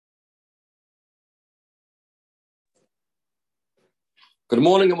Good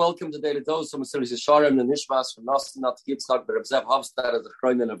morning and welcome to Daily Dose of Mesilas Yesharim and Nishmas from Nasnat Yitzchak Bereb Zev Havstad as the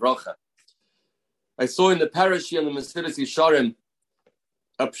Chroin and Avrocha. I saw in the Perek and the Mesilas Yesharim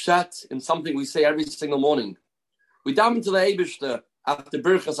a pshat in something we say every single morning. We daven to the Eibishter after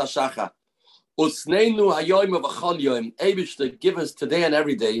Birchas Hashacha. Usneinu hayoim v'chol yoim. Eibishter, give us today and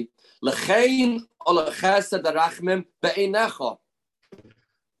every day. L'chein ol chesed arachmim be'einecha.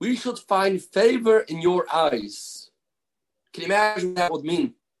 We should find favor in your eyes. Can you imagine what that would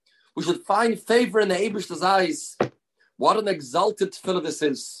mean? We should find favor in the Eibishter's eyes. What an exalted tefillah this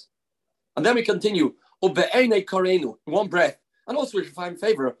is. And then we continue. Ube'enei karenu, in one breath. And also we should find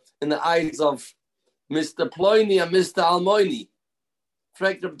favor in the eyes of Mr. Ploini and Mr. Almoini.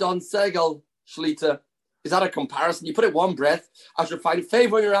 Perek Reb Don Segel Shlita. Is that a comparison? You put it one breath. I should find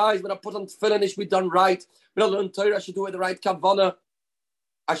favor in your eyes. When I put on tefillah, it should be done right. When I learn Torah, I should do it the right kavanah.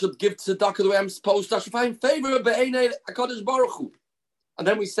 I should give tzedakah the way I'm supposed to. I should find favor be'enei HaKadosh Baruch Hu. And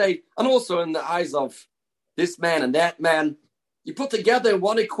then we say, and also in the eyes of this man and that man, you put together in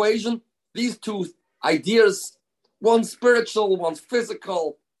one equation these two ideas, one spiritual, one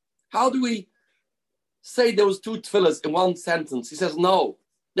physical. How do we say those two tefillahs in one sentence? He says, no,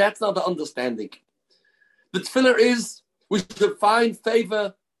 that's not the understanding. The tefillah is, we should find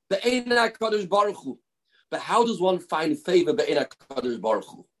favor be'enei HaKadosh Baruch Hu. But how does one find favor be'enei HaKadosh Baruch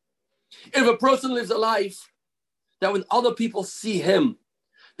Hu? If a person lives a life that when other people see him,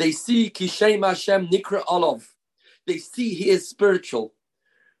 they see Kishem Hashem Nikra Olav. They see he is spiritual.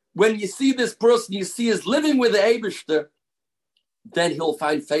 When you see this person, you see is living with the Eibishter, then he'll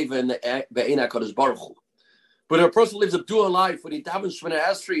find favor in the be'enei HaKadosh Baruch Hu. But if a person lives a dual life, when he davens Shemona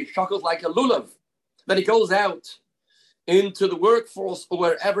Esrei, he shuckles like a lulav, then he goes out into the workforce or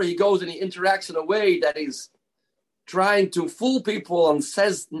wherever he goes and he interacts in a way that is trying to fool people and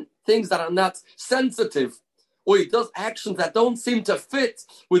says things that are not sensitive, or he does actions that don't seem to fit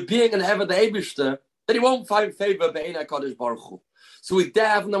with being an Eved Eibishter, then he won't find favor be'enei HaKadosh Baruch Hu. So we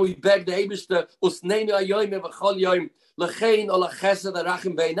daven and we beg the Eibishter, Usneinu hayoim v'chol yoim, l'chein ol chesed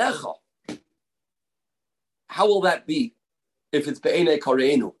arachim be'einecha. How will that be if it's be'enei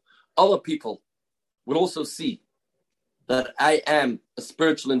kareinu? Other people will also see that I am a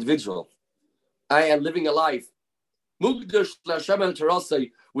spiritual individual. I am living a life Mugdash Hashem and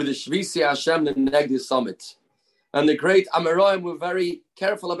Terasai with the Shvisi Hashem the Negdi Summit. And the great Amoraim were very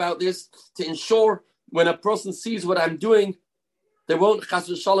careful about this to ensure when a person sees what I'm doing, they won't Chas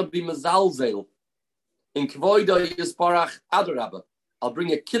v'Shalom be mezalzel. In Kvoida Yisparach Adarabba, I'll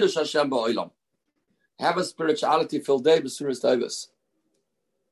bring a Kiddush Hashem ba'olam. Have a spirituality filled day, B'suras Tovos.